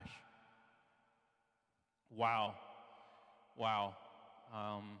Wow. Wow.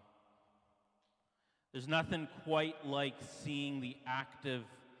 Um, there's nothing quite like seeing the active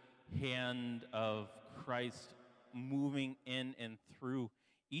hand of Christ moving in and through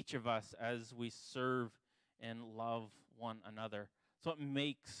each of us as we serve and love one another. So what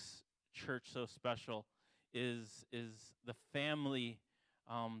makes church so special is the family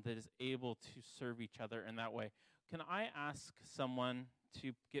that is able to serve each other in that way. Can I ask someone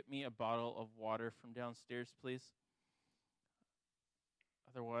to get me a bottle of water from downstairs, please?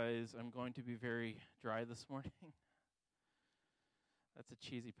 Otherwise, I'm going to be very dry this morning. That's a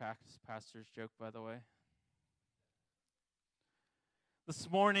cheesy pastor's joke, by the way. This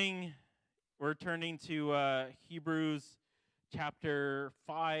morning, we're turning to Hebrews chapter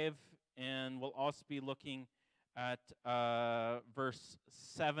 5, and we'll also be looking at verse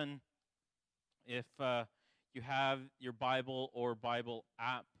 7. If you have your Bible or Bible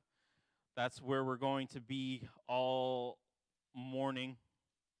app, that's where we're going to be all morning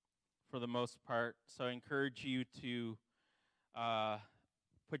for the most part. So I encourage you to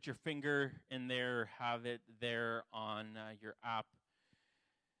put your finger in there, have it there on your app.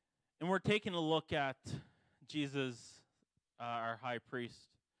 And we're taking a look at Jesus, our high priest.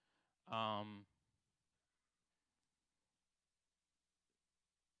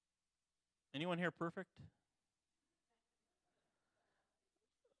 Anyone here perfect?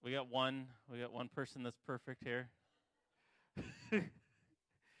 We got one person that's perfect here.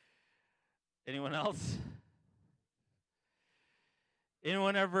 Anyone else?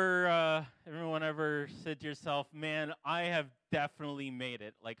 Anyone ever said to yourself, man, I have definitely made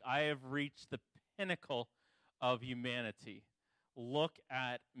it. Like, I have reached the pinnacle of humanity. Look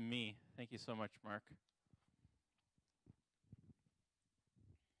at me. Thank you so much, Mark.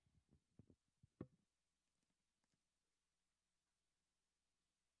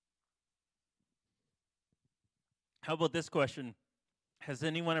 How about this question? Has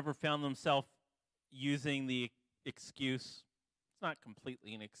anyone ever found themselves using the excuse? It's not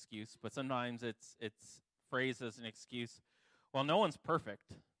completely an excuse, but sometimes it's phrased as an excuse. Well, no one's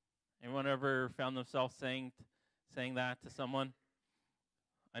perfect. Anyone ever found themselves saying that to someone?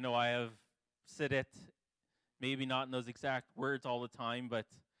 I know I have said it, maybe not in those exact words all the time, but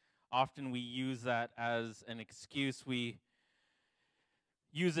often we use that as an excuse. We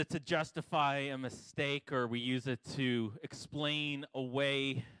use it to justify a mistake, or we use it to explain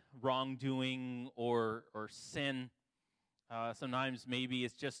away wrongdoing or sin. Sometimes maybe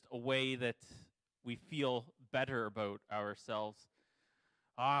it's just a way that we feel better about ourselves.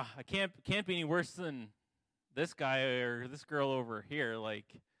 I can't be any worse than this guy or this girl over here.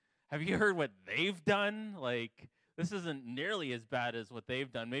 Like, have you heard what they've done? Like, this isn't nearly as bad as what they've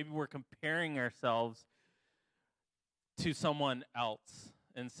done. Maybe we're comparing ourselves to someone else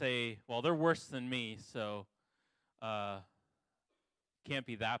and say, well, they're worse than me, so can't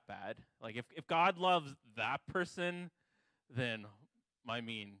be that bad. Like, if God loves that person, then, I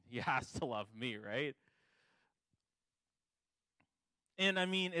mean, he has to love me, right? And, I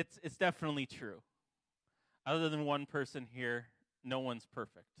mean, it's definitely true. Other than one person here, no one's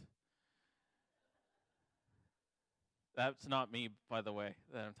perfect. That's not me, by the way,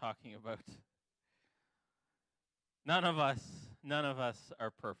 that I'm talking about. None of us are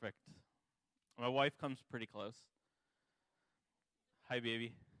perfect. My wife comes pretty close. Hi,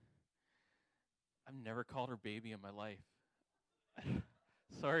 baby. I've never called her baby in my life.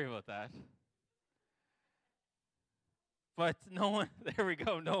 Sorry about that. But no one, there we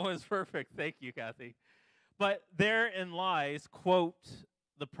go, no one's perfect. Thank you, Kathy. But therein lies, quote,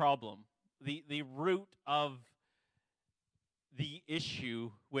 the problem, the root of the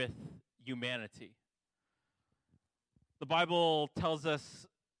issue with humanity. The Bible tells us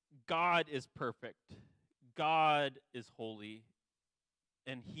God is perfect, God is holy,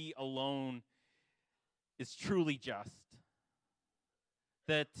 and he alone is truly just.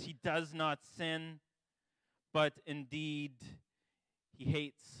 That he does not sin, but indeed he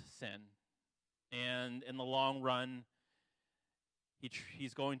hates sin. And in the long run,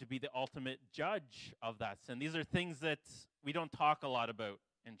 he's going to be the ultimate judge of that sin. These are things that we don't talk a lot about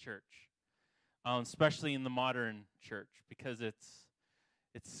in church, especially in the modern church, because it's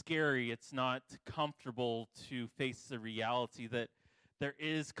scary. It's not comfortable to face the reality that there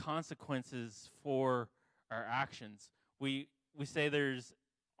is consequences for our actions. We say there's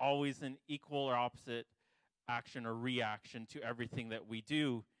always an equal or opposite action or reaction to everything that we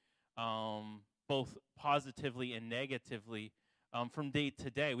do, both positively and negatively, from day to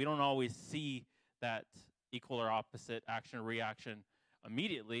day. We don't always see that equal or opposite action or reaction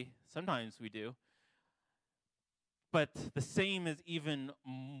immediately. Sometimes we do. But the same is even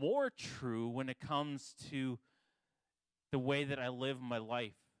more true when it comes to the way that I live my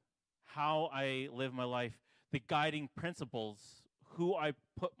life, how I live my life, the guiding principles, who I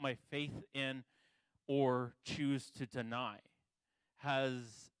put my faith in or choose to deny,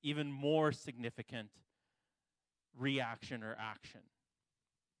 has even more significant reaction or action.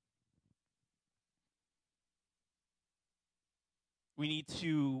 We need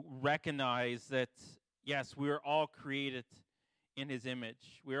to recognize that, yes, we are all created in his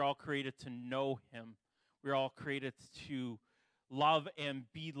image. We are all created to know him. We are all created to love and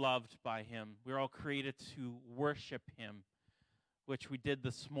be loved by him. We're all created to worship him, which we did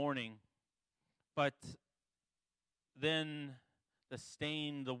this morning. But then the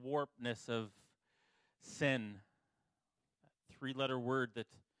stain, the warpedness of sin, that three-letter word that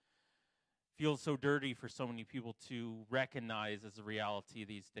feels so dirty for so many people to recognize as a reality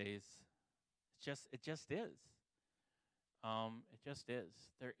these days. It just is. It just is.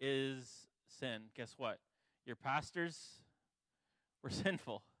 There is sin. Guess what? Your pastors, we're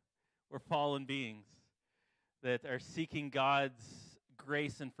sinful. We're fallen beings that are seeking God's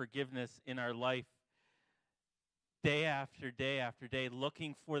grace and forgiveness in our life day after day after day,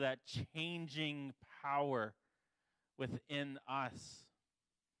 looking for that changing power within us.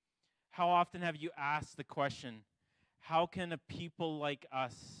 How often have you asked the question, how can a people like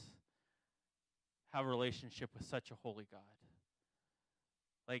us have a relationship with such a holy God?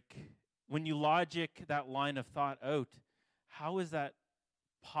 Like, when you logic that line of thought out, how is that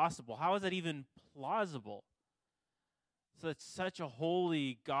possible? How is that even plausible? So that such a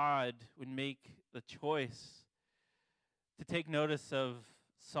holy God would make the choice to take notice of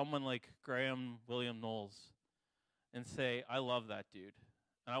someone like Graham William Knowles and say, I love that dude,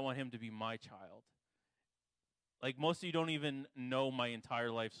 and I want him to be my child. Like, most of you don't even know my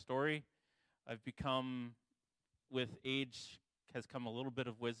entire life story. I've become, with age, has come a little bit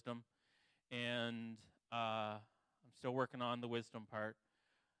of wisdom, and I'm still working on the wisdom part.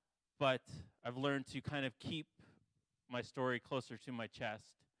 But I've learned to kind of keep my story closer to my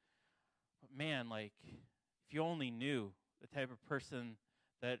chest. But man, like, if you only knew the type of person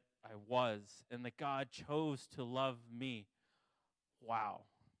that I was and that God chose to love me, wow.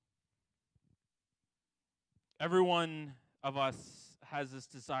 Every one of us has this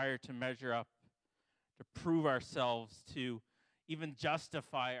desire to measure up, to prove ourselves, to even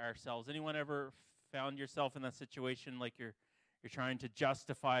justify ourselves. Anyone ever found yourself in that situation, like you're trying to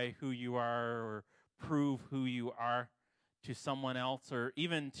justify who you are or prove who you are to someone else or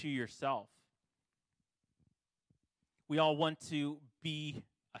even to yourself? We all want to be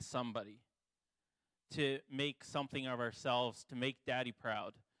a somebody, to make something of ourselves, to make daddy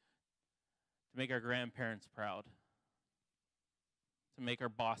proud, to make our grandparents proud, to make our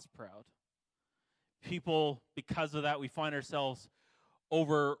boss proud. People, because of that, we find ourselves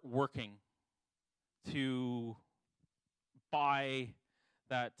overworking to buy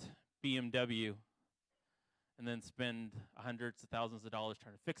that BMW and then spend hundreds of thousands of dollars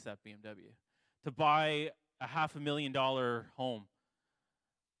trying to fix that BMW, to buy a $500,000 home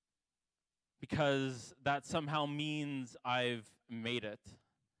because that somehow means I've made it.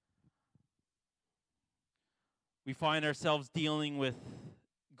 We find ourselves dealing with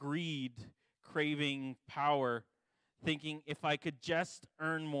greed, craving power, thinking if I could just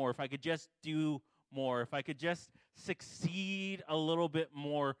earn more, if I could just do more, if I could just succeed a little bit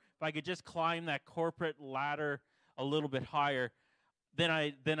more, if I could just climb that corporate ladder a little bit higher, then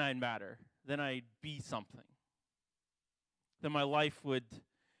I'd matter. Then I'd be something. Then my life would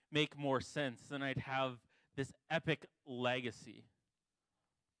make more sense. Then I'd have this epic legacy.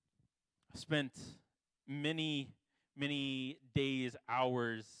 I spent many days,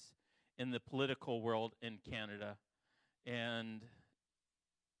 hours in the political world in Canada. And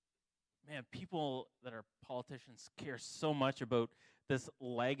man, people that are politicians care so much about this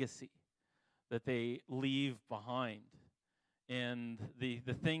legacy that they leave behind and the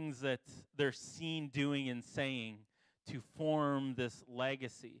things that they're seen doing and saying to form this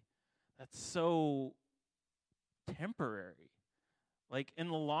legacy that's so temporary. Like, in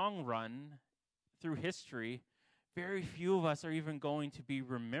the long run, through history, very few of us are even going to be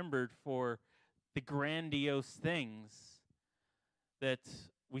remembered for the grandiose things that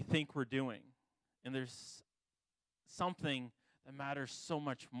we think we're doing. And there's something that matters so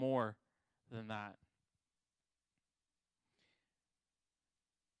much more than that.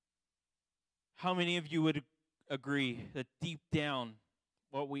 How many of you would agree that deep down,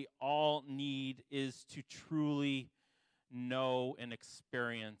 what we all need is to truly know and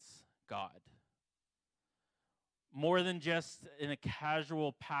experience God? More than just in a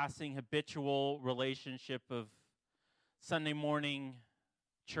casual, passing, habitual relationship of Sunday morning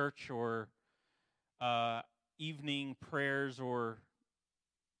church or evening prayers or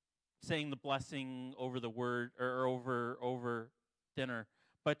saying the blessing over the word or over dinner,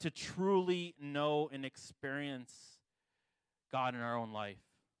 but to truly know and experience God in our own life.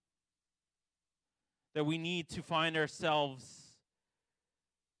 That we need to find ourselves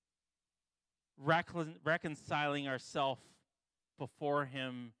reconciling ourselves before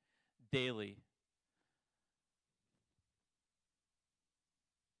Him daily.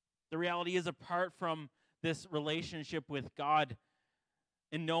 The reality is, apart from this relationship with God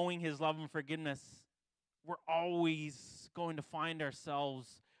and knowing His love and forgiveness, we're always going to find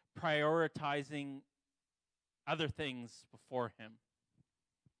ourselves prioritizing other things before Him.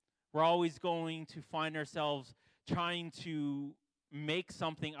 We're always going to find ourselves trying to make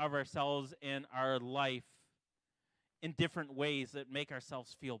something of ourselves and our life in different ways that make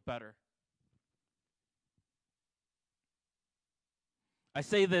ourselves feel better. I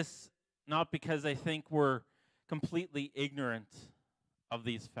say this not because I think we're completely ignorant of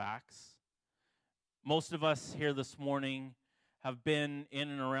these facts. Most of us here this morning have been in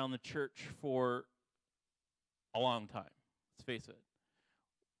and around the church for a long time. Let's face it.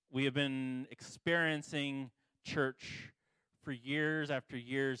 We have been experiencing church for years after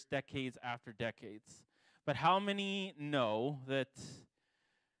years, decades after decades. But how many know that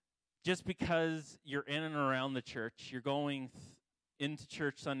just because you're in and around the church, you're going into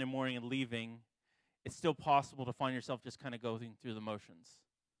church Sunday morning and leaving, it's still possible to find yourself just kind of going through the motions?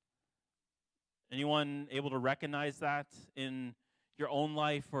 Anyone able to recognize that in your own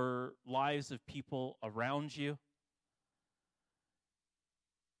life or lives of people around you?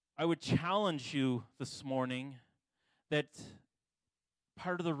 I would challenge you this morning that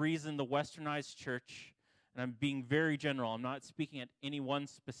part of the reason the Westernized church, and I'm being very general, I'm not speaking at any one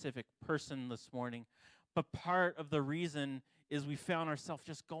specific person this morning, but part of the reason is we found ourselves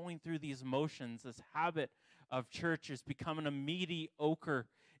just going through these motions. This habit of church is becoming a mediocre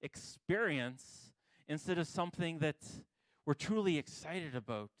experience instead of something that we're truly excited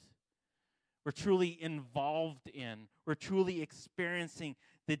about. We're truly involved in. We're truly experiencing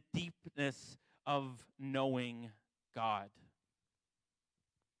the deepness of knowing God.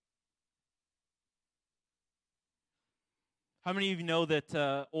 How many of you know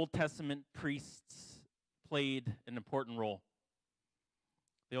that Old Testament priests played an important role?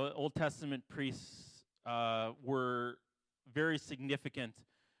 The Old Testament priests were very significant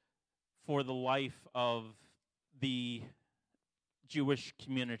for the life of the Jewish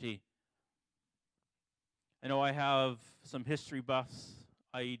community. I know I have some history buffs,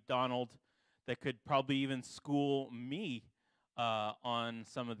 i.e. Donald, that could probably even school me on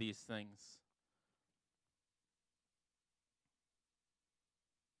some of these things.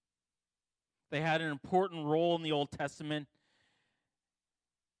 They had an important role in the Old Testament,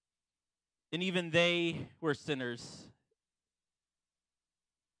 and even they were sinners.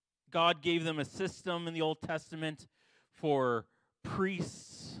 God gave them a system in the Old Testament for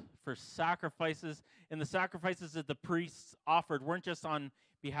priests, for sacrifices, and the sacrifices that the priests offered weren't just on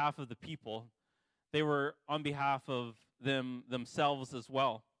behalf of the people. They were on behalf of themselves as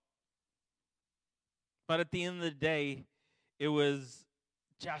well. But at the end of the day, it was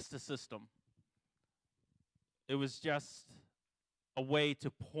just a system. It was just a way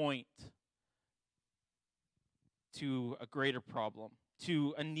to point to a greater problem,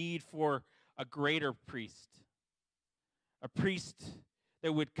 to a need for a greater priest. A priest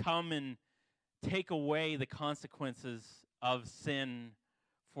that would come and take away the consequences of sin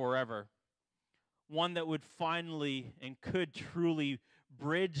forever. One that would finally and could truly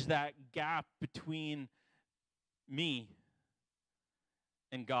bridge that gap between me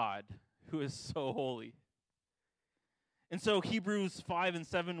and God, who is so holy. And so Hebrews 5 and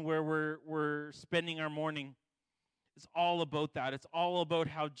 7, where we're spending our morning, is all about that. It's all about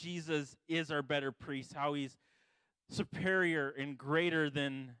how Jesus is our better priest, how he's superior and greater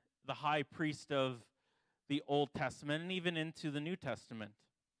than the high priest of the Old Testament and even into the New Testament.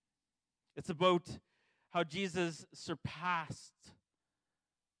 It's about how Jesus surpassed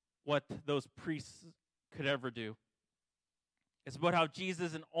what those priests could ever do. It's about how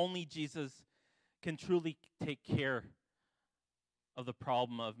Jesus and only Jesus can truly take care of the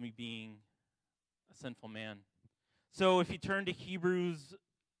problem of me being a sinful man. So if you turn to Hebrews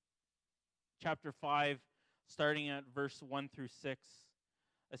chapter 5, starting at verse 1 through 6,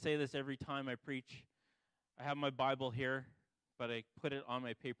 I say this every time I preach. I have my Bible here, but I put it on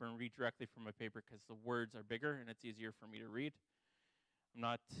my paper and read directly from my paper because the words are bigger and it's easier for me to read. I'm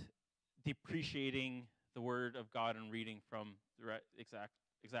not depreciating the word of God and reading from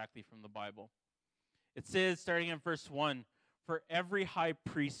exactly from the Bible. It says, starting in verse 1, "For every high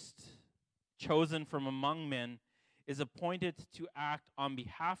priest chosen from among men is appointed to act on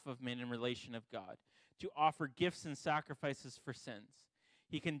behalf of men in relation of God, to offer gifts and sacrifices for sins.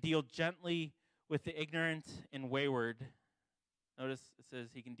 He can deal gently with the ignorant and wayward." Notice it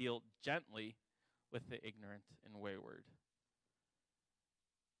says he can deal gently with the ignorant and wayward,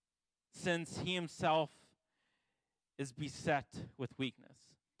 since he himself is beset with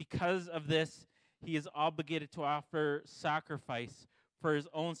weakness. Because of this, he is obligated to offer sacrifice for his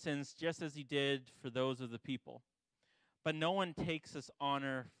own sins, just as he did for those of the people. But no one takes this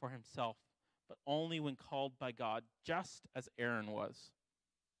honor for himself, but only when called by God, just as Aaron was.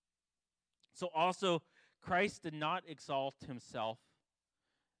 So also, Christ did not exalt himself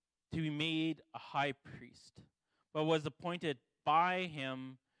to be made a high priest, but was appointed by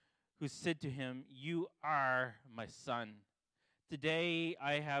him who said to him, "You are my son. Today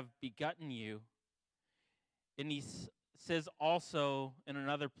I have begotten you." And he says also in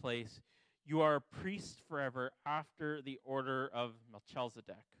another place, "You are a priest forever after the order of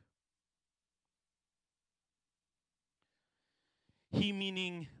Melchizedek." He,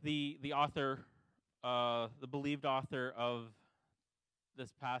 meaning the author, the believed author of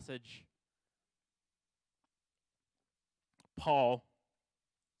this passage, Paul,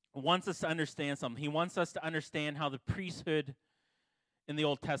 wants us to understand something. He wants us to understand how the priesthood in the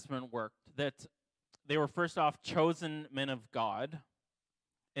Old Testament worked. That they were first off chosen men of God,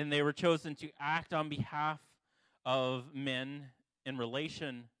 and they were chosen to act on behalf of men in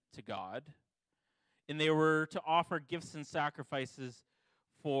relation to God, and they were to offer gifts and sacrifices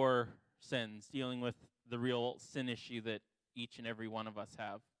for sins, dealing with the real sin issue that each and every one of us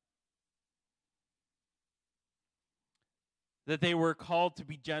have. That they were called to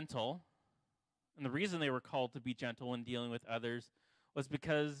be gentle, and the reason they were called to be gentle in dealing with others was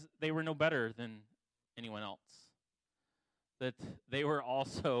because they were no better than anyone else. That they were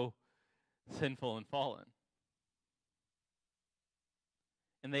also sinful and fallen.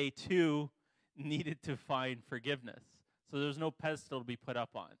 And they too needed to find forgiveness. So there's no pedestal to be put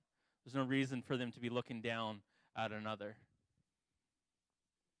up on. There's no reason for them to be looking down at another.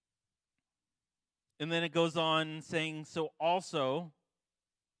 And then it goes on saying, so also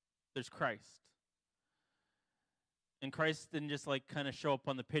there's Christ. And Christ didn't just like kind of show up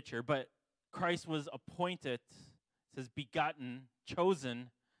on the picture, but Christ was appointed, it says begotten,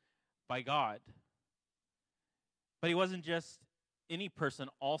 chosen by God. But he wasn't just any person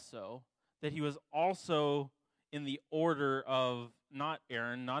also, that he was also in the order of not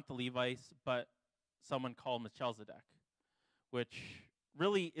Aaron, not the Levites, but someone called Melchizedek, which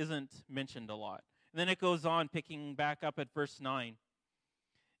really isn't mentioned a lot. And then it goes on, picking back up at verse 9.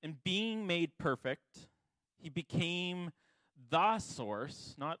 And being made perfect, he became the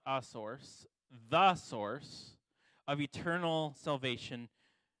source, not a source, the source of eternal salvation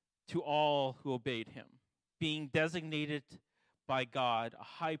to all who obeyed him, being designated by God a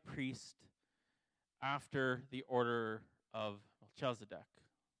high priest after the order of Melchizedek.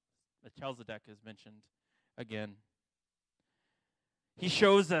 Melchizedek is mentioned again. He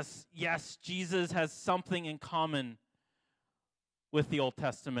shows us, yes, Jesus has something in common with the Old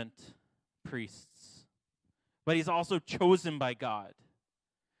Testament priests, but he's also chosen by God.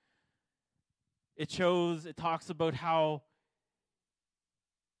 It talks about how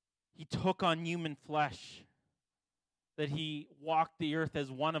he took on human flesh, that he walked the earth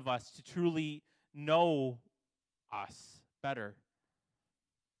as one of us to truly know us better.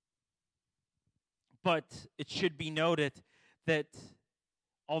 But it should be noted that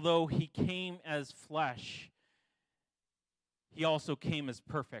although he came as flesh, he also came as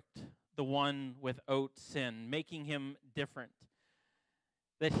perfect, the one without sin, making him different.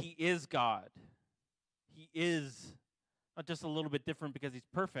 That he is God. He is not just a little bit different because he's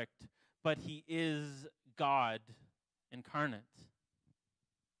perfect, but he is God incarnate.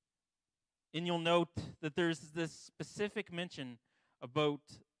 And you'll note that there's this specific mention about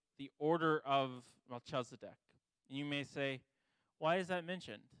the order of Melchizedek. And you may say, why is that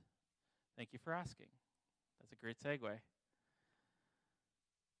mentioned? Thank you for asking. That's a great segue.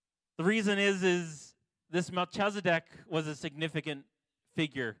 The reason is this Melchizedek was a significant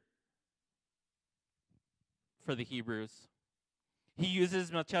figure for the Hebrews. He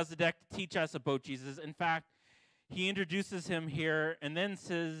uses Melchizedek to teach us about Jesus. In fact, he introduces him here and then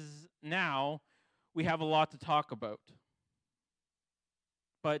says, now we have a lot to talk about.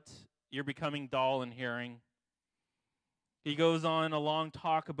 But you're becoming dull in hearing. He goes on a long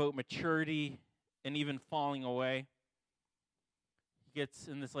talk about maturity and even falling away. He gets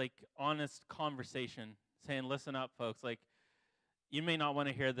in this like honest conversation saying, listen up, folks. Like, you may not want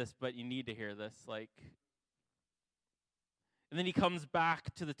to hear this, but you need to hear this. And then he comes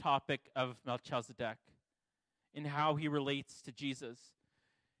back to the topic of Melchizedek and how he relates to Jesus.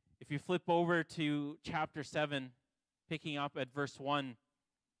 If you flip over to chapter 7, picking up at verse 1,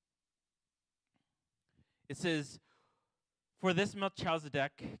 it says, "For this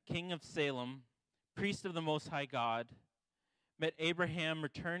Melchizedek, king of Salem, priest of the Most High God, met Abraham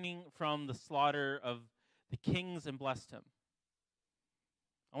returning from the slaughter of the kings and blessed him."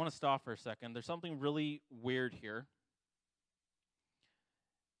 I want to stop for a second. There's something really weird here.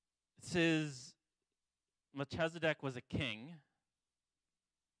 It says Melchizedek was a king,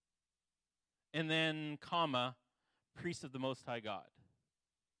 and then, comma, priest of the Most High God.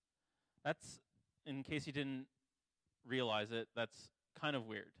 That's, in case you didn't realize it, that's kind of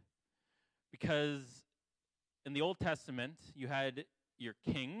weird. Because in the Old Testament, you had your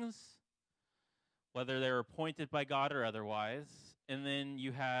kings, whether they were appointed by God or otherwise, and then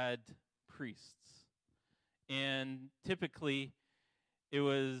you had priests. And typically, it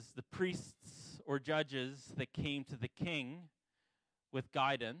was the priests or judges that came to the king with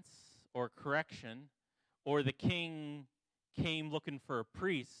guidance or correction, or the king came looking for a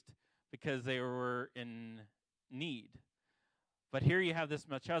priest because they were in need. But here you have this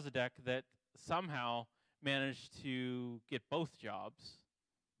Melchizedek that somehow managed to get both jobs.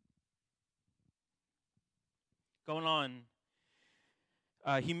 Going on,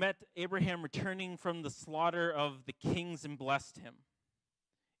 he met Abraham returning from the slaughter of the kings and blessed him.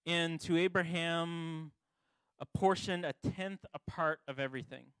 And to Abraham apportioned a tenth a part of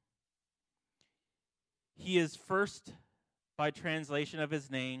everything. He is first, by translation of his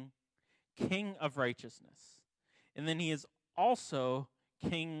name, King of Righteousness. And then he is also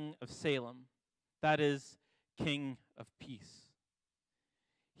King of Salem. That is, King of Peace.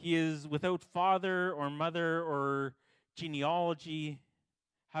 He is without father or mother or genealogy,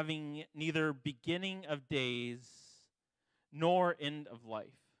 having neither beginning of days nor end of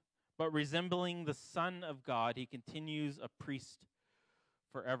life. But resembling the Son of God, he continues a priest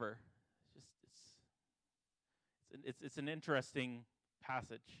forever. It's an interesting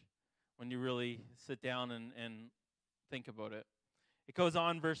passage when you really sit down and think about it. It goes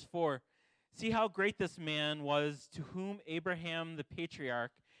on, verse 4. "See how great this man was, to whom Abraham the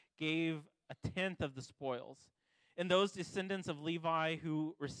patriarch gave a tenth of the spoils. And those descendants of Levi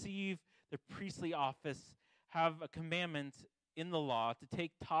who receive the priestly office have a commandment in the law to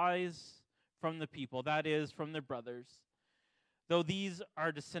take tithes from the people, that is, from their brothers, though these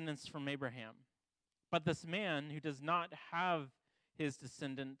are descendants from Abraham. But this man who does not have his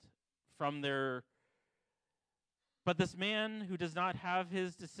descendant from their But this man who does not have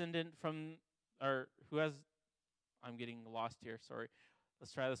his descendant from, or who has, I'm getting lost here, sorry.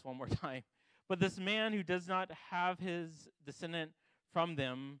 Let's try this one more time. But this man who does not have his descendant from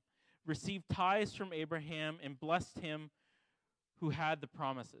them received tithes from Abraham and blessed him who had the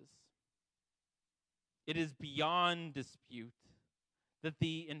promises. It is beyond dispute that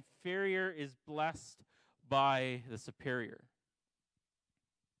the inferior is blessed by the superior.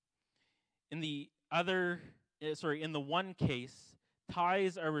 In the one case,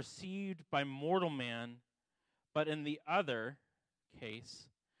 tithes are received by mortal man, but in the other case,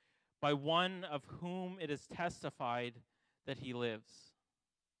 by one of whom it is testified that he lives.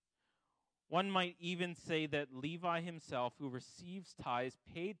 One might even say that Levi himself, who receives tithes,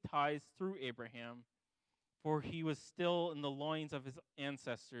 paid tithes through Abraham, for he was still in the loins of his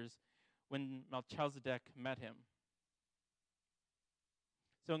ancestors when Melchizedek met him.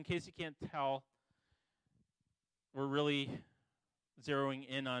 So in case you can't tell, we're really zeroing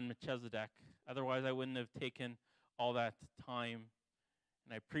in on Melchizedek. Otherwise, I wouldn't have taken all that time,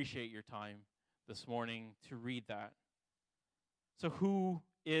 and I appreciate your time this morning to read that. So who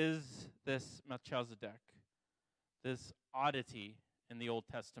is this Melchizedek, this oddity in the Old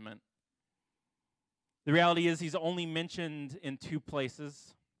Testament? The reality is he's only mentioned in two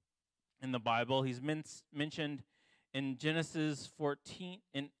places in the Bible. He's mentioned in Genesis 14,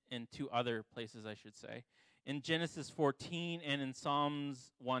 in two other places, I should say. In Genesis 14 and in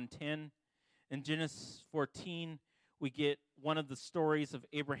Psalms 110. In Genesis 14, we get one of the stories of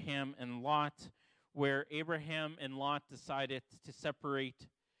Abraham and Lot, where Abraham and Lot decided to separate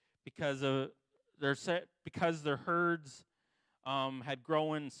because their herds had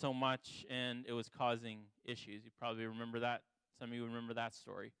grown so much and it was causing issues. You probably remember that. Some of you remember that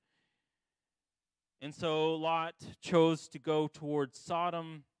story. And so Lot chose to go towards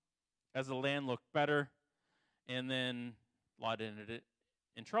Sodom as the land looked better, and then Lot ended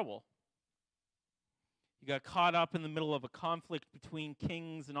in trouble. He got caught up in the middle of a conflict between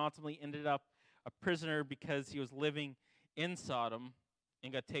kings and ultimately ended up a prisoner because he was living in Sodom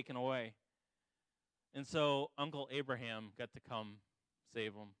and got taken away. And so Uncle Abraham got to come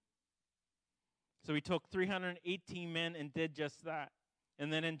save them. So he took 318 men and did just that.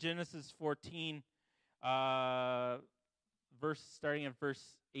 And then in Genesis 14, starting at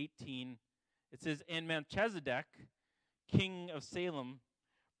verse 18, it says, "And Melchizedek, king of Salem,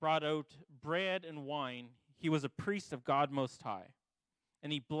 brought out bread and wine. He was a priest of God Most High.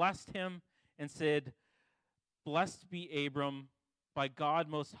 And he blessed him and said, Blessed be Abram by God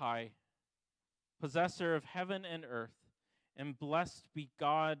Most High, possessor of heaven and earth, and blessed be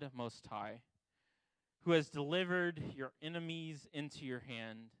God Most High, who has delivered your enemies into your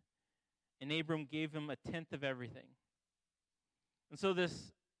hand." And Abram gave him a tenth of everything. And so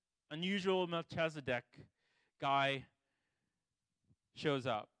this unusual Melchizedek guy shows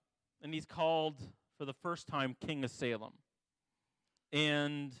up. And he's called, for the first time, King of Salem.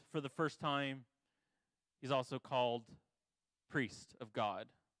 And for the first time, he's also called priest of God.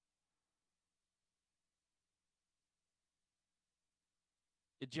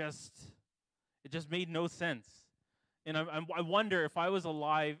 It just made no sense. And I wonder if I was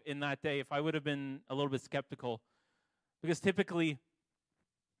alive in that day, if I would have been a little bit skeptical. Because typically,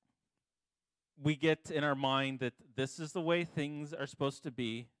 we get in our mind that this is the way things are supposed to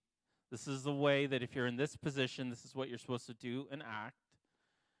be. This is the way that if you're in this position, this is what you're supposed to do and act.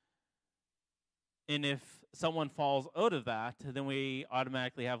 And if someone falls out of that, then we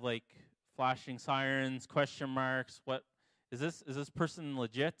automatically have like flashing sirens, question marks. What is this? Is this person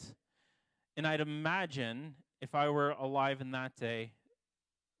legit? And I'd imagine if I were alive in that day,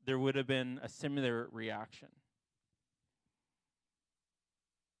 there would have been a similar reaction.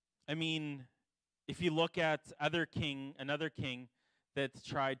 I mean, if you look at another king that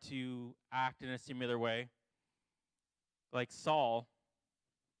tried to act in a similar way, like Saul,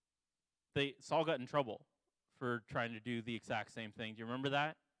 Saul got in trouble for trying to do the exact same thing. Do you remember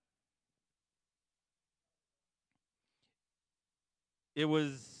that? It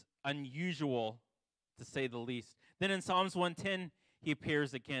was unusual, to say the least. Then in Psalms 110, he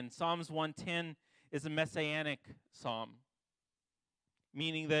appears again. Psalms 110 is a messianic psalm,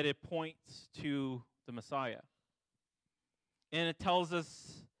 meaning that it points to the Messiah. And it tells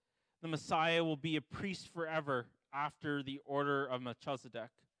us the Messiah will be a priest forever after the order of Melchizedek.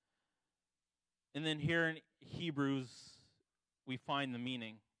 And then here in Hebrews, we find the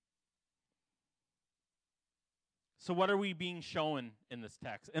meaning. So what are we being shown in this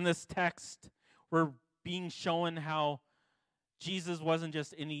text? In this text, we're being shown how Jesus wasn't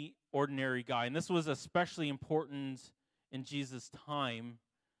just any ordinary guy. And this was especially important in Jesus' time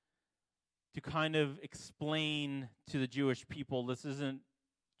to kind of explain to the Jewish people, this isn't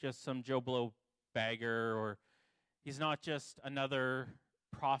just some Joe Blow bagger, or he's not just another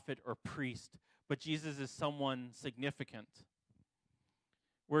prophet or priest, but Jesus is someone significant.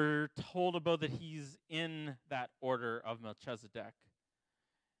 We're told about that he's in that order of Melchizedek,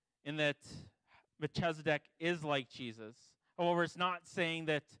 and that Melchizedek is like Jesus. However, it's not saying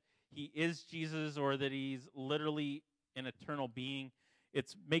that he is Jesus or that he's literally an eternal being.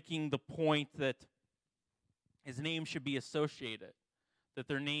 It's making the point that his name should be associated, that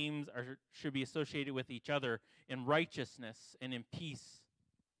their names should be associated with each other in righteousness and in peace.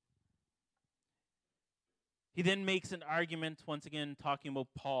 He then makes an argument, once again talking about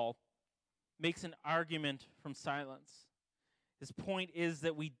Paul, makes an argument from silence. His point is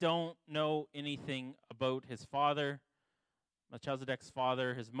that we don't know anything about his father, Melchizedek's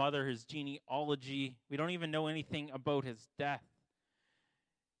father, his mother, his genealogy. We don't even know anything about his death.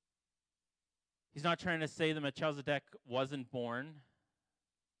 He's not trying to say that Melchizedek wasn't born,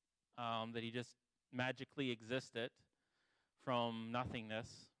 that he just magically existed from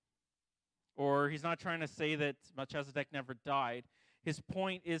nothingness. Or he's not trying to say that Melchizedek never died. His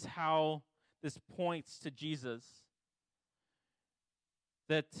point is how this points to Jesus.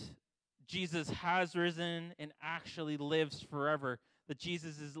 That Jesus has risen and actually lives forever. That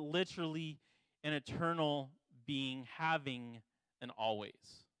Jesus is literally an eternal being, having an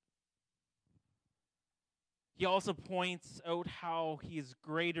always. He also points out how he is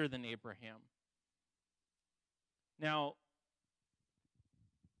greater than Abraham. Now,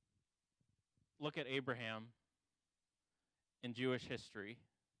 look at Abraham in Jewish history.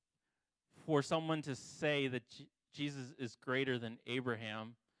 For someone to say that Jesus is greater than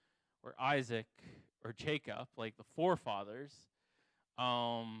Abraham or Isaac or Jacob, like the forefathers,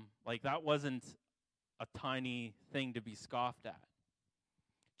 like that wasn't a tiny thing to be scoffed at.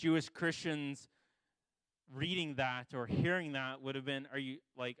 Jewish Christians reading that or hearing that would have been, are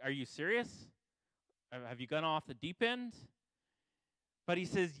you serious? Have you gone off the deep end? But he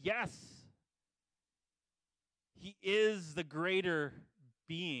says, yes. He is the greater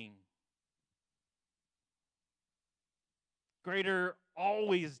being. Greater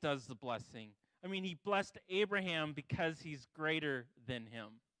always does the blessing. I mean, he blessed Abraham because he's greater than him.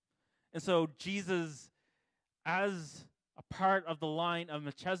 And so Jesus, as a part of the line of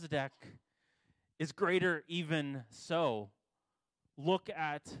Melchizedek, is greater even so. Look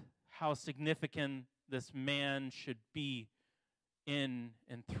at how significant this man should be in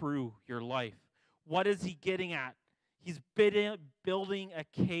and through your life. What is he getting at? He's building a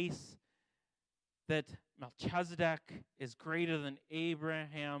case that Melchizedek is greater than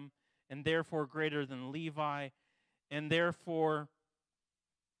Abraham and therefore greater than Levi, and therefore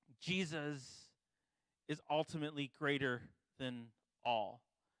Jesus is ultimately greater than all.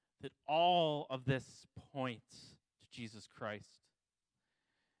 That all of this points to Jesus Christ.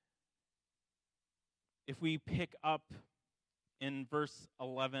 If we pick up in verse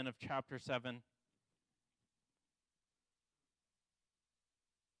 11 of chapter 7,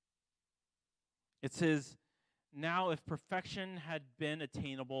 it says, "Now if perfection had been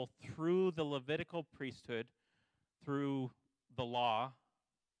attainable through the Levitical priesthood, through the law,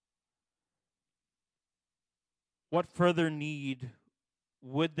 what further need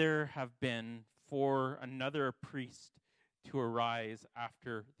would there have been for another priest to arise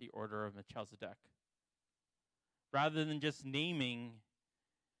after the order of Melchizedek?" Rather than just naming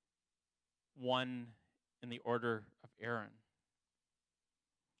one in the order of Aaron.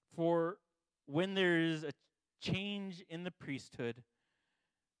 For when there is a change in the priesthood,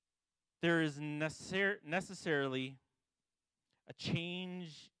 there is necessarily a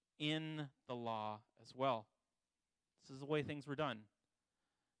change in the law as well. This is the way things were done.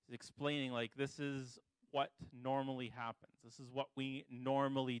 He's explaining, like, this is what normally happens. This is what we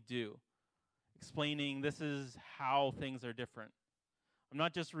normally do. Explaining this is how things are different. I'm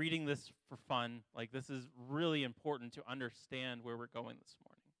not just reading this for fun. Like, this is really important to understand where we're going this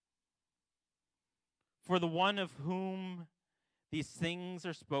morning. For the one of whom these things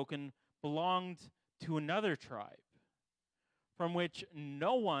are spoken belonged to another tribe, from which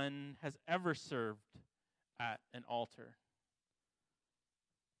no one has ever served at an altar.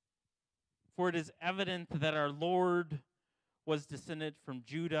 For it is evident that our Lord was descended from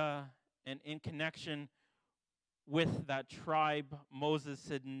Judah, and in connection with that tribe, Moses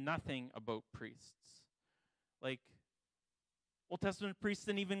said nothing about priests. Like, Old Testament priests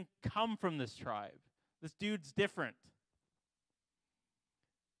didn't even come from this tribe. This dude's different.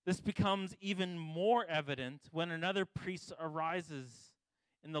 This becomes even more evident when another priest arises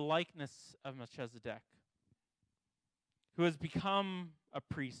in the likeness of Melchizedek, who has become a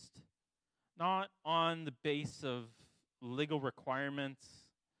priest, not on the base of legal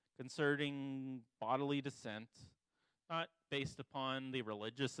requirements concerning bodily descent, not based upon the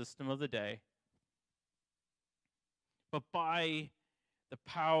religious system of the day, but by the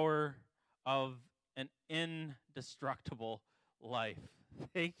power of an indestructible life.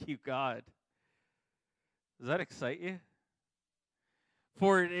 Thank you, God. Does that excite you?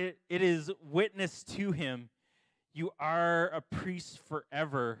 For it is witness to him, you are a priest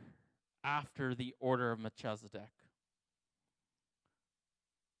forever after the order of Melchizedek.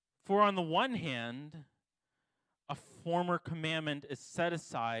 For on the one hand, a former commandment is set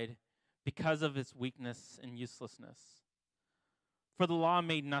aside because of its weakness and uselessness. For the law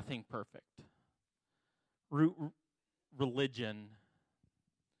made nothing perfect. Religion,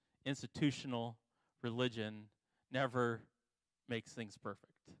 institutional religion, never makes things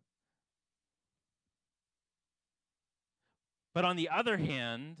perfect. But on the other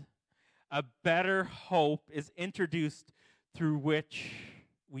hand, a better hope is introduced through which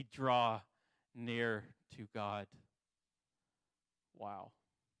we draw near to God. Wow.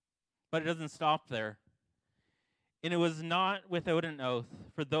 But it doesn't stop there. And it was not without an oath,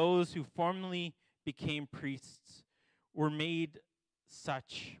 for those who formerly became priests were made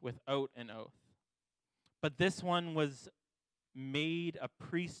such without an oath. But this one was made a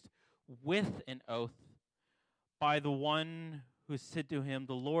priest with an oath by the one who said to him,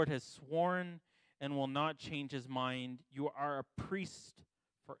 "The Lord has sworn and will not change his mind. You are a priest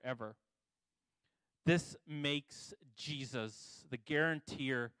forever." This makes Jesus the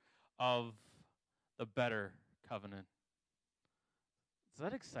guarantor of the better covenant. Does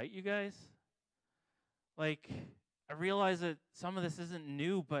that excite you guys? Like, I realize that some of this isn't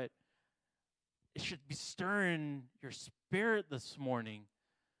new, but it should be stirring your spirit this morning.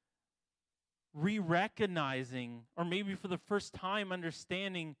 Re-recognizing, or maybe for the first time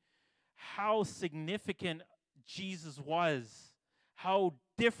understanding how significant Jesus was, how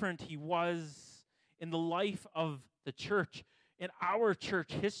different he was in the life of the church, in our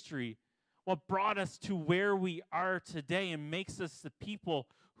church history. what brought us to where we are today and makes us the people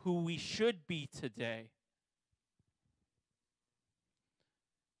who we should be today.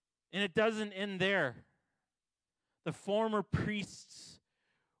 And it doesn't end there. The former priests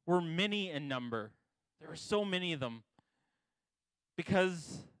were many in number. There were so many of them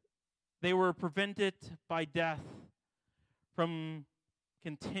because they were prevented by death from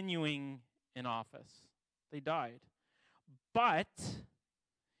continuing in office. They died. But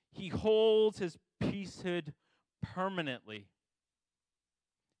he holds his priesthood permanently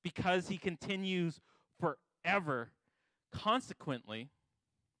because he continues forever. Consequently,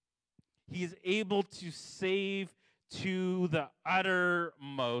 he is able to save to the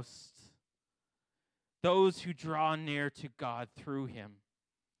uttermost those who draw near to God through him,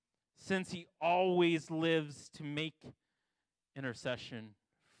 since he always lives to make intercession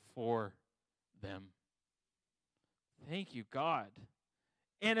for them. Thank you, God.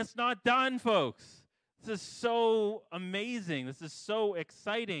 And it's not done, folks. This is so amazing. This is so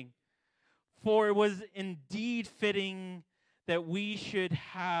exciting. For it was indeed fitting that we should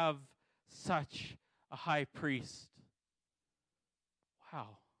have such a high priest.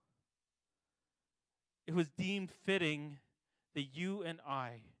 Wow. It was deemed fitting that you and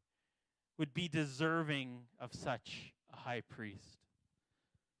I would be deserving of such a high priest.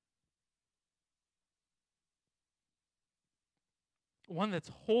 One that's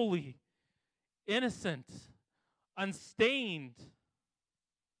holy, innocent, unstained.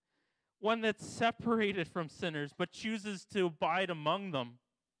 One that's separated from sinners, but chooses to abide among them.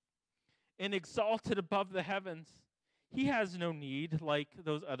 And exalted above the heavens. He has no need, like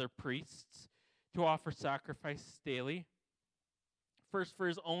those other priests, to offer sacrifice daily. First for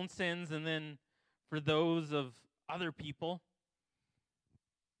his own sins, and then for those of other people.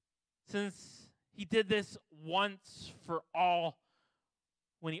 Since he did this once for all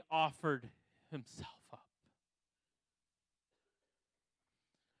when he offered himself up.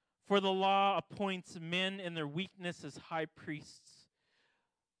 For the law appoints men in their weakness as high priests,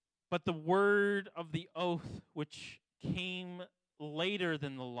 but the word of the oath, which came later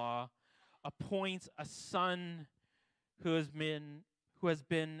than the law, appoints a son who has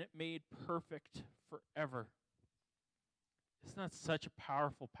been made perfect forever. Isn't that such a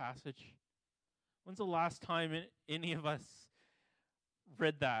powerful passage? When's the last time any of us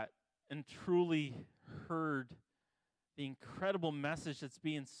read that and truly heard the incredible message that's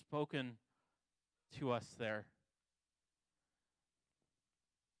being spoken to us there?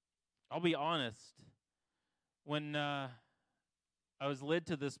 I'll be honest. When I was led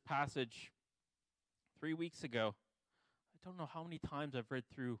to this passage 3 weeks ago, I don't know how many times I've read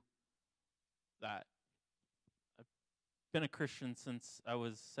through that. I've been a Christian since I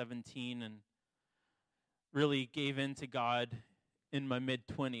was 17 and really gave in to God in my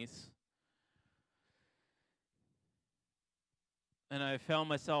mid-20s. And I found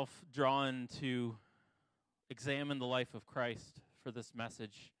myself drawn to examine the life of Christ for this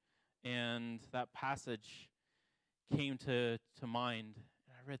message. And that passage came to mind.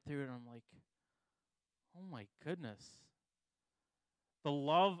 And I read through it and I'm like, oh my goodness. The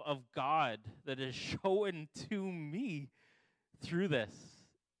love of God that is shown to me through this.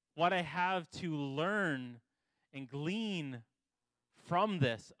 What I have to learn and glean from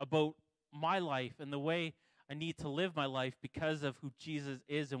this about my life and the way I need to live my life because of who Jesus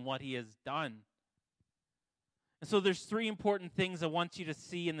is and what he has done. And so there's 3 important things I want you to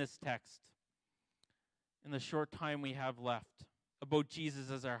see in this text in the short time we have left about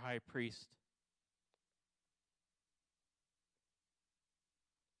Jesus as our high priest.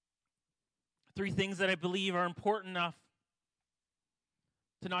 Three things that I believe are important enough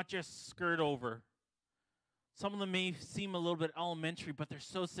to not just skirt over. Some of them may seem a little bit elementary, but they're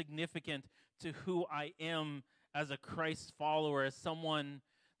so significant to who I am as a Christ follower, as someone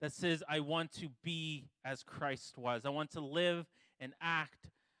that says, I want to be as Christ was. I want to live and act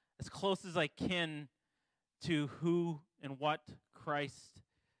as close as I can to who and what Christ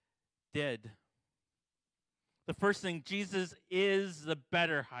did. The first thing, Jesus is the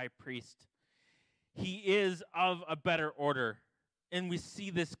better high priest. He is of a better order. And we see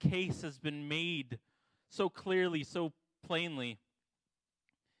this case has been made so clearly, so plainly.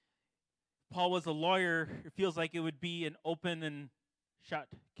 Paul was a lawyer. It feels like it would be an open and shut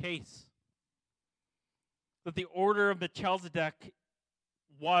case. That the order of Melchizedek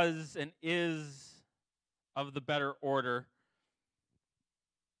was and is of the better order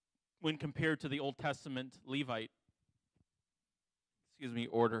when compared to the Old Testament Levite.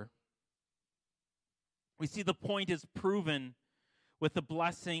 Order. We see the point is proven with the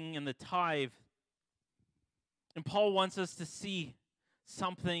blessing and the tithe. And Paul wants us to see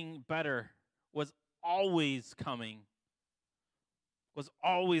something better was always coming, was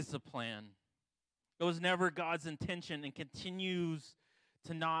always the plan. It was never God's intention and continues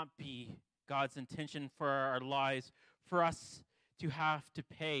to not be God's intention for our lives, for us to have to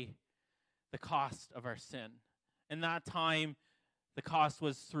pay the cost of our sin. In that time, the cost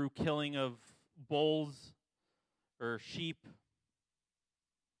was through killing of bulls or sheep.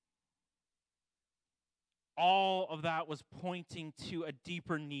 All of that was pointing to a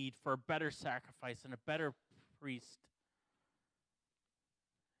deeper need for a better sacrifice and a better priest.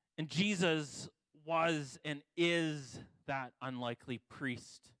 And Jesus was and is that unlikely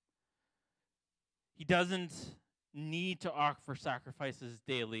priest. He doesn't need to offer sacrifices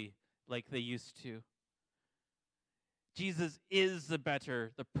daily like they used to. Jesus is the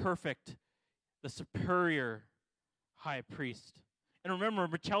better, the perfect, the superior high priest. And remember,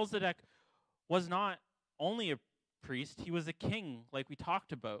 Melchizedek was not only a priest, he was a king, like we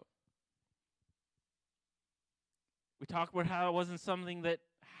talked about. We talked about how it wasn't something that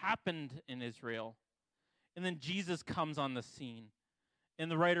happened in Israel. And then Jesus comes on the scene.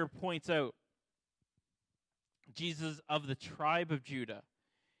 And the writer points out, Jesus of the tribe of Judah.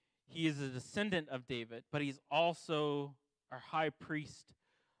 He is a descendant of David, but he's also our high priest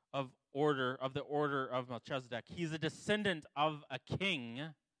of the order of Melchizedek. He's a descendant of a king,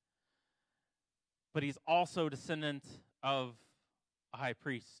 but he's also a descendant of a high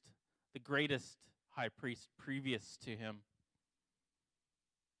priest, the greatest high priest previous to him.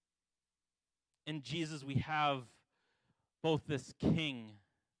 In Jesus, we have both this king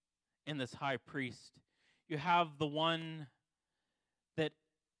and this high priest. You have the one that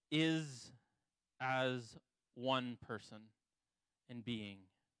is as one person and being.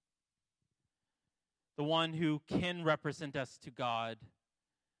 The one who can represent us to God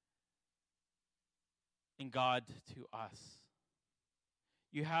and God to us.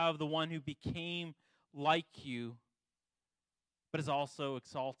 You have the one who became like you, but is also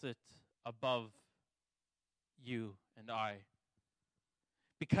exalted above you and I.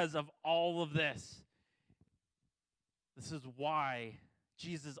 Because of all of this is why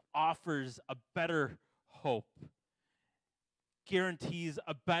Jesus offers a better hope, guarantees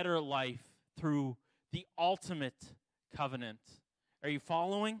a better life through the ultimate covenant. Are you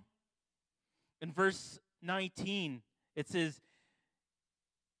following? In verse 19, it says,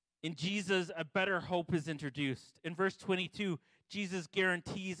 in Jesus, a better hope is introduced. In verse 22, Jesus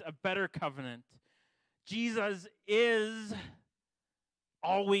guarantees a better covenant. Jesus is,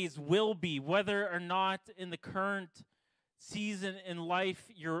 always will be, whether or not in the current season in life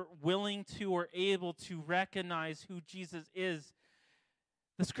you're willing to or able to recognize who Jesus is.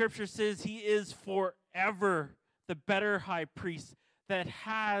 The scripture says he is forever the better high priest that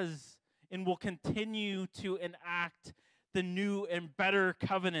has and will continue to enact the new and better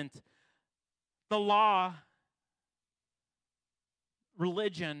covenant. The law,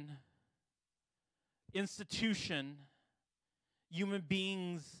 religion, institution, human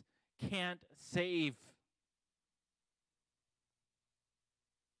beings can't save.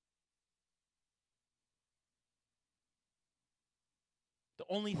 The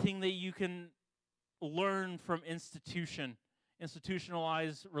only thing that you can learn from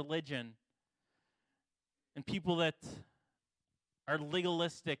institutionalized religion, and people that are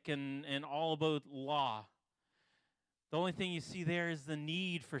legalistic and all about law, the only thing you see there is the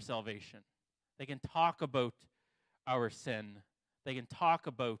need for salvation. They can talk about our sin. They can talk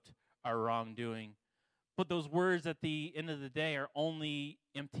about our wrongdoing. But those words at the end of the day are only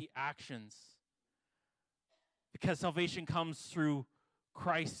empty actions. Because salvation comes through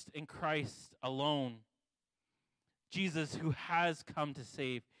Christ and Christ alone. Jesus, who has come to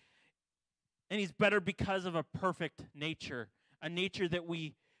save. And he's better because of a perfect nature, a nature that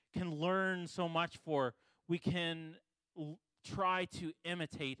we can learn so much for. We can try to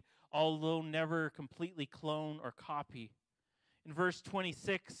imitate, although never completely clone or copy. In verse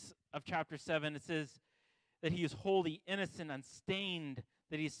 26 of chapter 7, it says that he is holy, innocent, unstained,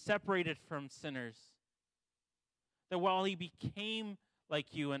 that he is separated from sinners. That while he became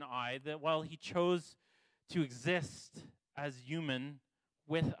like you and I, that while he chose to exist as human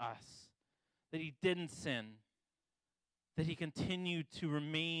with us, that he didn't sin, that he continued to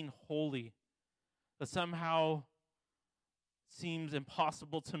remain holy, that somehow seems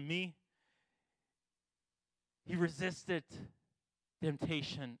impossible to me. He resisted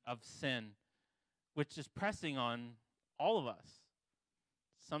temptation of sin, which is pressing on all of us.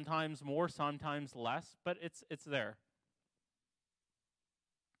 Sometimes more, sometimes less, but it's there.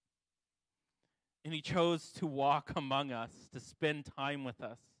 And he chose to walk among us, to spend time with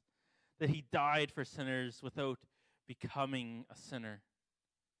us, that he died for sinners without becoming a sinner.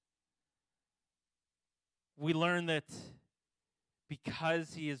 we learn that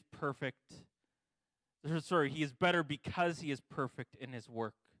because he is perfect, he is better because he is perfect in his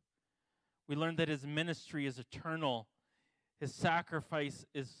work. We learn that his ministry is eternal. His sacrifice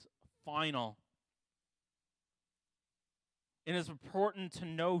is final. It is important to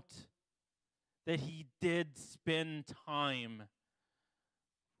note that he did spend time.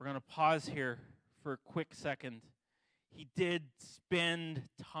 We're going to pause here for a quick second. He did spend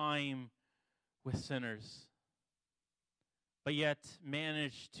time with sinners, but yet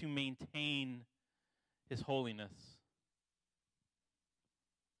managed to maintain his holiness.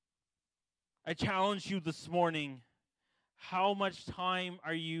 I challenge you this morning, how much time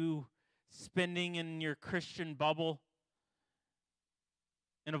are you spending in your Christian bubble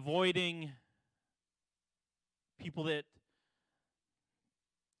and avoiding people that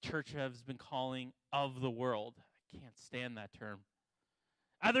church has been calling of the world? I can't stand that term.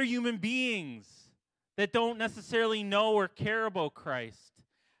 Other human beings that don't necessarily know or care about Christ.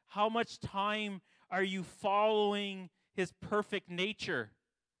 How much time are you following his perfect nature?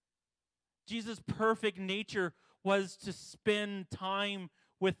 Jesus' perfect nature was to spend time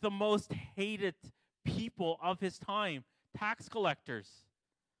with the most hated people of his time, tax collectors.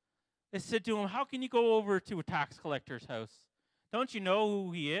 They said to him, "How can you go over to a tax collector's house? Don't you know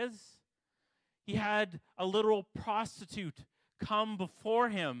who he is?" He had a literal prostitute come before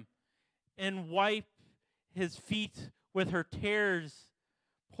him and wipe his feet with her tears,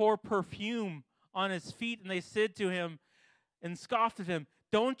 pour perfume on his feet. And they said to him and scoffed at him,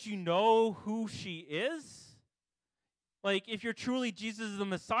 "Don't you know who she is?" Like, if you're truly Jesus the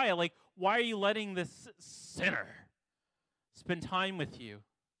Messiah, like, why are you letting this sinner spend time with you?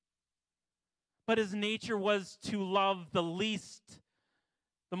 But his nature was to love the least,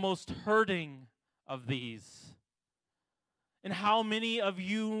 the most hurting of these. And how many of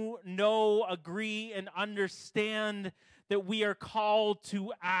you know, agree, and understand that we are called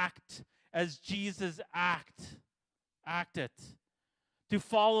to act as Jesus acted, to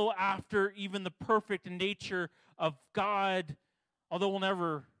follow after even the perfect nature of God, although we'll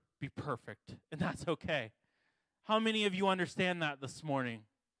never be perfect, and that's okay. How many of you understand that this morning?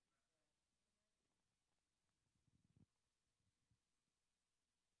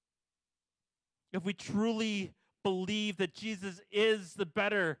 If we truly believe that Jesus is the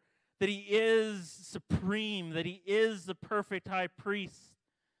better, that he is supreme, that he is the perfect high priest,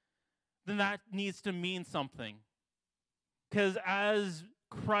 then that needs to mean something. Because as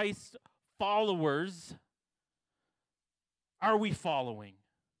Christ followers, are we following?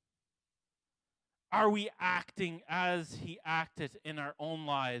 Are we acting as he acted in our own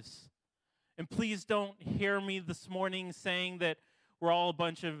lives? And please don't hear me this morning saying that we're all a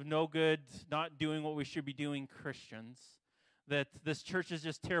bunch of no good, not doing what we should be doing Christians, that this church is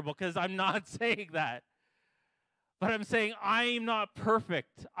just terrible, because I'm not saying that. But I'm saying I'm not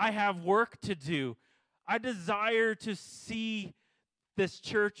perfect. I have work to do. I desire to see this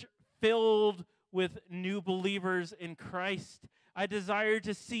church filled with new believers in Christ. I desire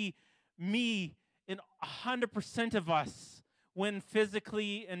to see me and 100% of us, when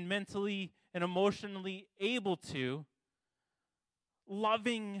physically and mentally and emotionally able to,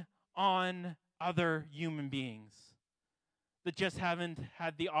 loving on other human beings that just haven't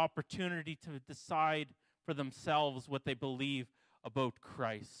had the opportunity to decide for themselves what they believe about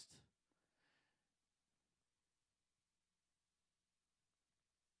Christ.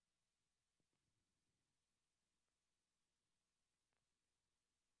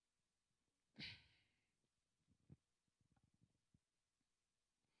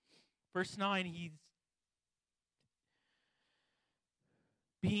 Verse 9, he's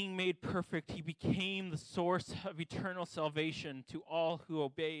being made perfect. He became the source of eternal salvation to all who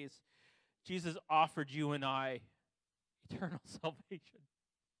obeys. Jesus offered you and I eternal salvation.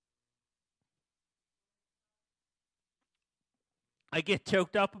 I get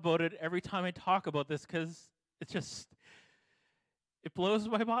choked up about it every time I talk about this, because it blows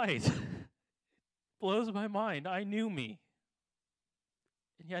my mind. It blows my mind. I knew me,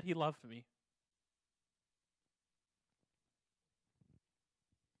 and yet he loved me.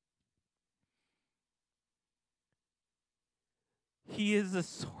 He is the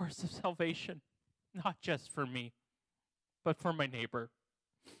source of salvation, not just for me, but for my neighbor,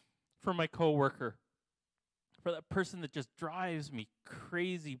 for my coworker, for that person that just drives me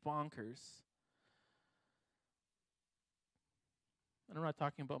crazy bonkers. And I'm not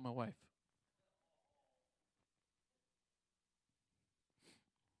talking about my wife.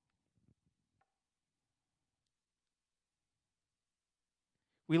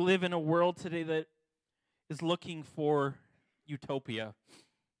 We live in a world today that is looking for utopia.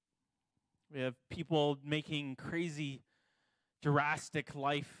 We have people making crazy, drastic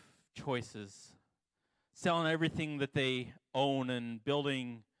life choices, selling everything that they own and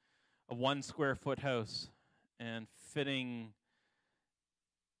building a 1 square foot house and fitting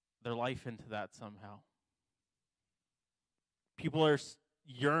their life into that somehow. People are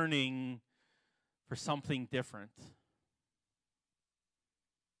yearning for something different.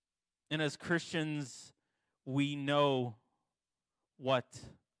 And as Christians, we know what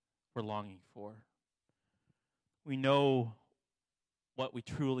we're longing for. We know what we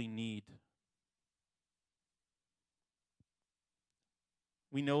truly need.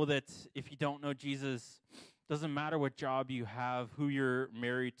 We know that if you don't know Jesus, doesn't matter what job you have, who you're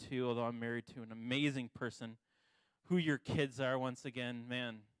married to, although I'm married to an amazing person, who your kids are, once again,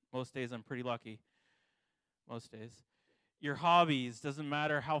 man, most days I'm pretty lucky. Most days. Your hobbies, doesn't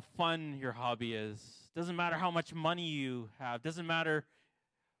matter how fun your hobby is, doesn't matter how much money you have, doesn't matter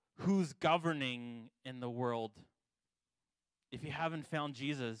who's governing in the world. If you haven't found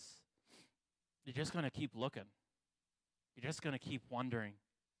Jesus, you're just going to keep looking. You're just going to keep wondering.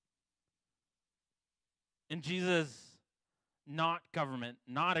 And Jesus, not government,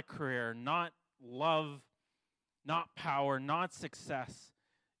 not a career, not love, not power, not success,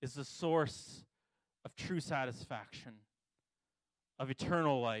 is the source of true satisfaction, of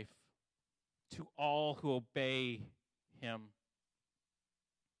eternal life to all who obey him.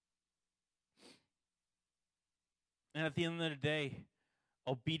 And at the end of the day,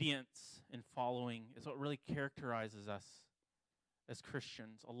 obedience and following is what really characterizes us as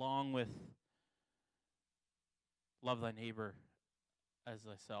Christians, along with love thy neighbor as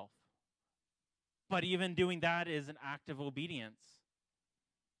thyself. But even doing that is an act of obedience.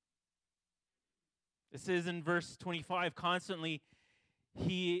 This is in verse 25, constantly,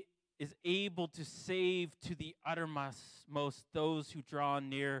 he is able to save to the uttermost those who draw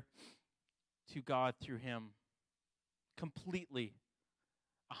near to God through him. Completely.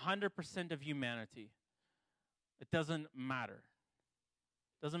 100% of humanity. It doesn't matter.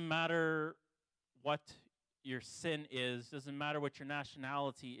 Doesn't matter what your sin is. Doesn't matter what your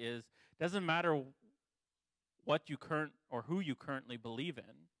nationality is. Doesn't matter what you who you currently believe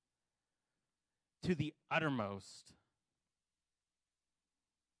in. To the uttermost.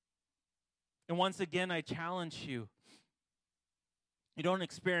 And once again, I challenge you. You don't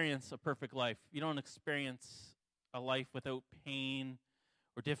experience a perfect life. You don't experience a life without pain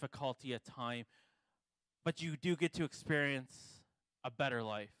or difficulty at time. But you do get to experience a better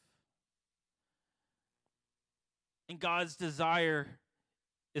life. And God's desire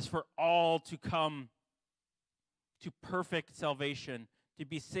is for all to come to perfect salvation, to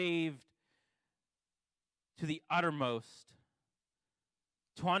be saved to the uttermost,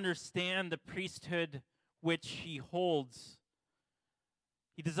 to understand the priesthood which he holds.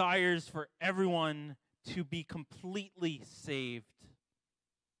 He desires for everyone to be completely saved,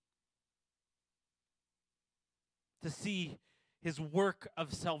 to see his work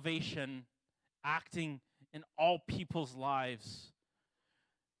of salvation acting in all people's lives.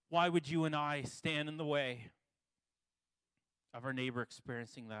 Why would you and I stand in the way of our neighbor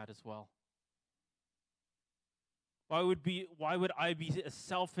experiencing that as well? Why would I be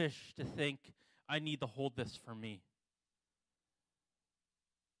selfish to think I need to hold this for me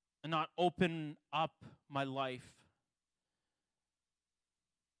and not open up my life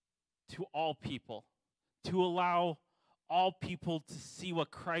to all people, to allow all people to see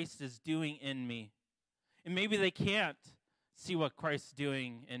what Christ is doing in me? And maybe they can't see what Christ's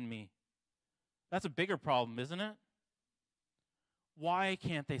doing in me. That's a bigger problem, isn't it? Why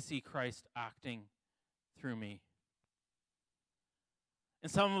can't they see Christ acting through me?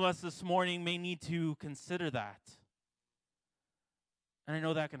 And some of us this morning may need to consider that. And I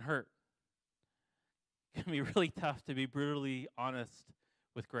know that can hurt. It can be really tough to be brutally honest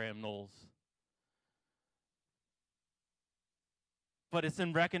with Graham Knowles. But it's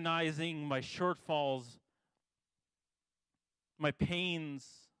in recognizing my shortfalls, my pains,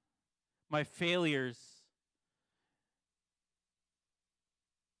 my failures.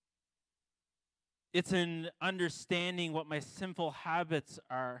 It's in understanding what my sinful habits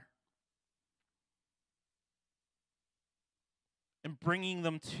are and bringing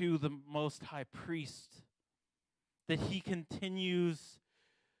them to the Most High Priest, that he continues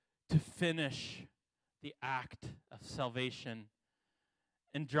to finish the act of salvation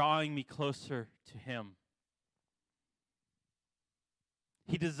and drawing me closer to him.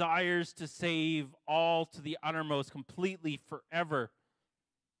 He desires to save all to the uttermost, completely, forever.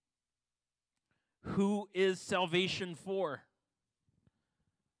 Who is salvation for?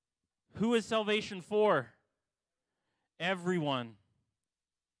 Who is salvation for? Everyone.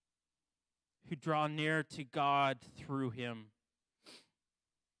 who draw near to God through him.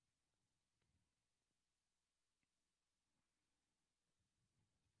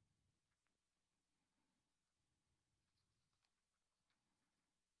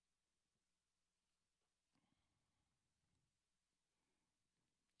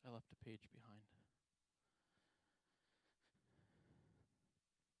 I left a page behind.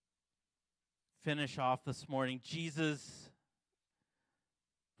 Finish off this morning. Jesus,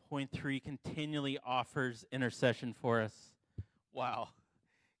 point 3, continually offers intercession for us. Wow.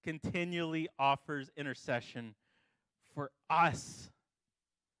 Continually offers intercession for us.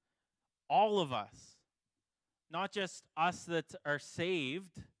 All of us. Not just us that are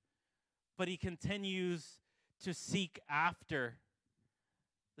saved, but he continues to seek after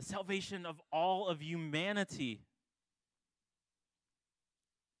the salvation of all of humanity.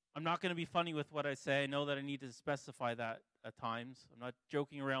 I'm not going to be funny with what I say. I know that I need to specify that at times. I'm not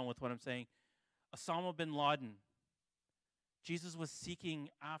joking around with what I'm saying. Osama bin Laden, Jesus was seeking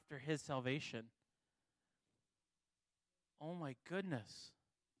after his salvation. Oh my goodness.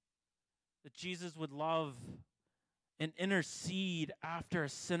 That Jesus would love and intercede after a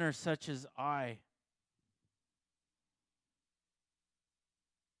sinner such as I.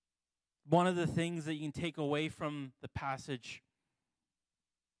 One of the things that you can take away from the passage,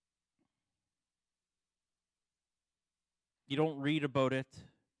 you don't read about it.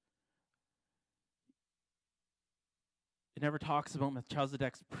 It never talks about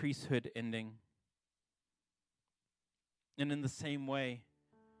Melchizedek's priesthood ending. And in the same way,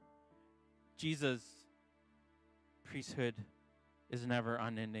 Jesus' priesthood is never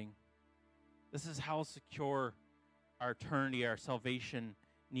unending. This is how secure our eternity, our salvation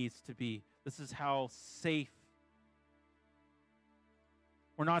needs to be. This is how safe.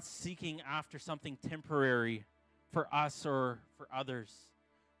 We're not seeking after something temporary for us or for others.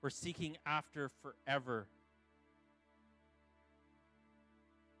 We're seeking after forever.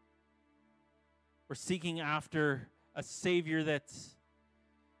 We're seeking after a Savior that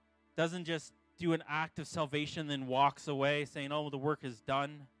doesn't just do an act of salvation then walks away saying, oh, the work is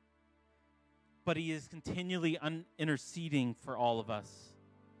done. But he is continually interceding for all of us.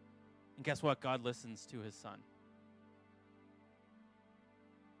 And guess what? God listens to his Son.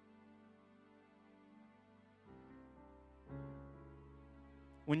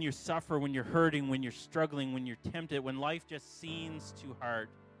 When you suffer, when you're hurting, when you're struggling, when you're tempted, when life just seems too hard,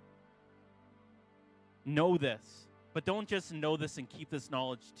 know this. But don't just know this and keep this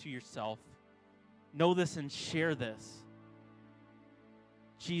knowledge to yourself. Know this and share this.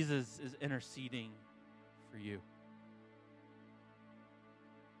 Jesus is interceding for you.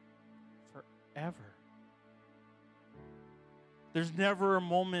 Forever. There's never a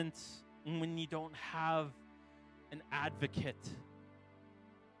moment when you don't have an advocate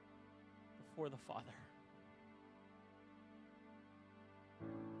before the Father.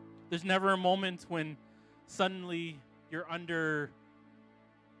 There's never a moment when suddenly you're under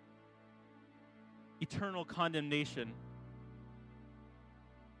eternal condemnation.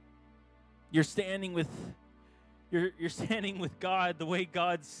 You're standing with God. The way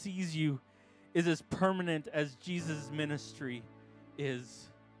God sees you is as permanent as Jesus' ministry is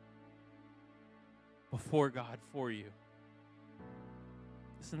before God for you.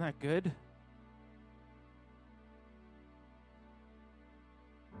 Isn't that good?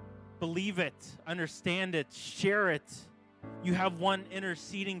 Believe it, understand it, share it. You have one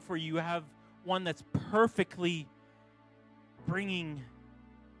interceding for you. You have one that's perfectly bringing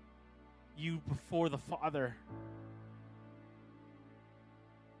you before the Father.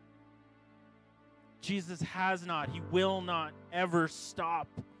 Jesus has not, he will not ever stop.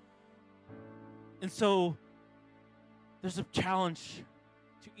 And so there's a challenge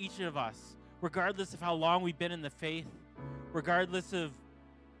to each of us, regardless of how long we've been in the faith, regardless of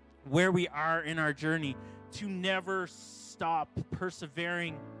where we are in our journey, to never stop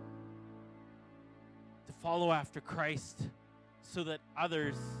persevering to follow after Christ so that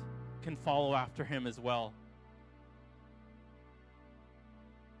others can follow after him as well.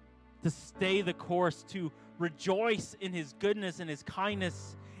 To stay the course, to rejoice in his goodness and his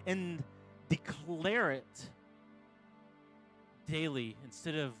kindness and declare it daily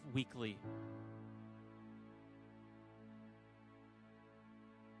instead of weekly.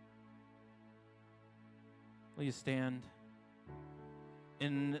 Will you stand?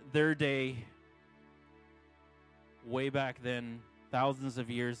 In their day, way back then, thousands of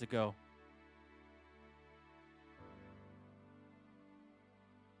years ago,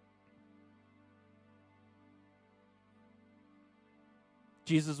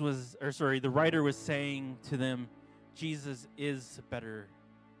 the writer was saying to them, Jesus is a better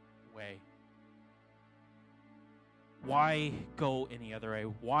way. why go any other way?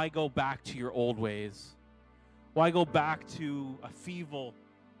 Why go back to your old ways? Why go back to a feeble,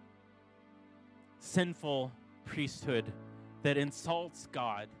 sinful priesthood that insults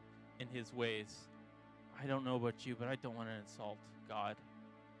God in his ways? I don't know about you, but I don't want to insult God.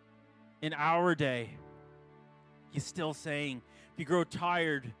 In our day, he's still saying, if you grow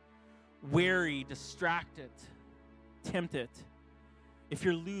tired, weary, distracted, tempted, if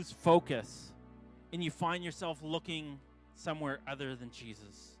you lose focus and you find yourself looking somewhere other than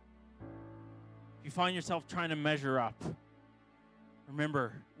Jesus, if you find yourself trying to measure up,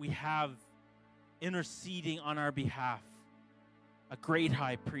 remember, we have interceding on our behalf a great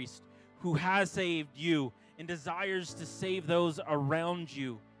high priest who has saved you and desires to save those around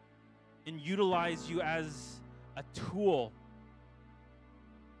you and utilize you as a tool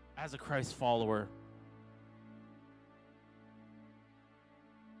as a Christ follower.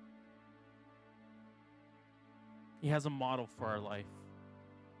 He has a model for our life.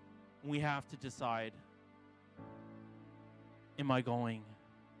 We have to decide, am I going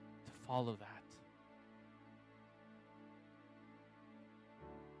to follow that?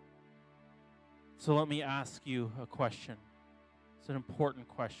 So let me ask you a question. It's an important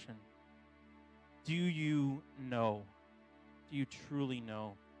question. Do you know, do you truly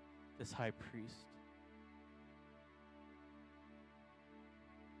know this high priest?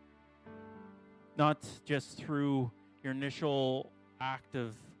 Not just through your initial act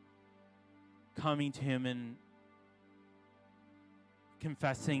of coming to him and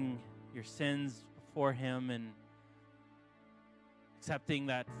confessing your sins before him and accepting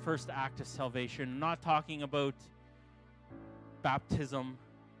that first act of salvation. I'm not talking about baptism.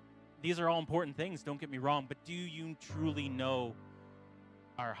 These are all important things, don't get me wrong, but do you truly know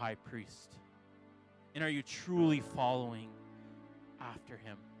our high priest? And are you truly following after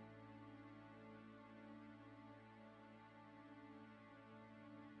him?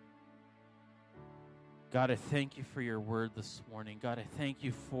 God, I thank you for your word this morning. God, I thank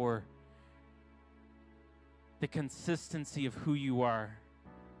you for the consistency of who you are,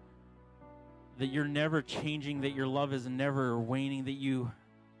 that you're never changing, that your love is never waning, that you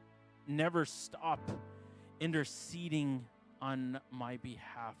never stop interceding on my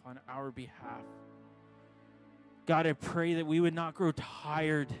behalf, on our behalf. God, I pray that we would not grow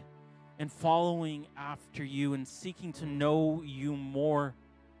tired in following after you and seeking to know you more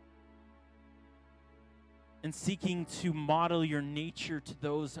and seeking to model your nature to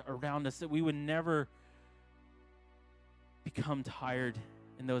those around us, that we would never become tired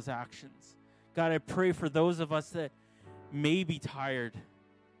in those actions. God, I pray for those of us that may be tired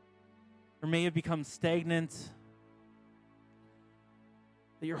or may have become stagnant,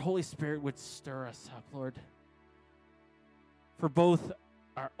 that your Holy Spirit would stir us up, Lord, for both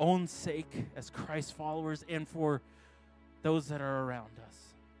our own sake as Christ followers and for those that are around us.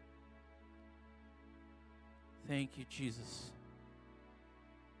 Thank you, Jesus.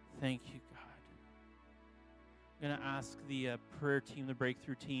 Thank you, God. I'm going to ask the prayer team, the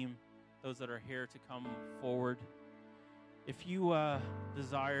breakthrough team, those that are here to come forward. If you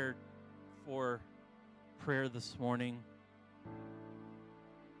desire for prayer this morning,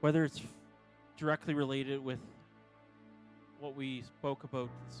 whether it's directly related with what we spoke about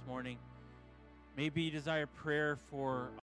this morning, maybe you desire prayer for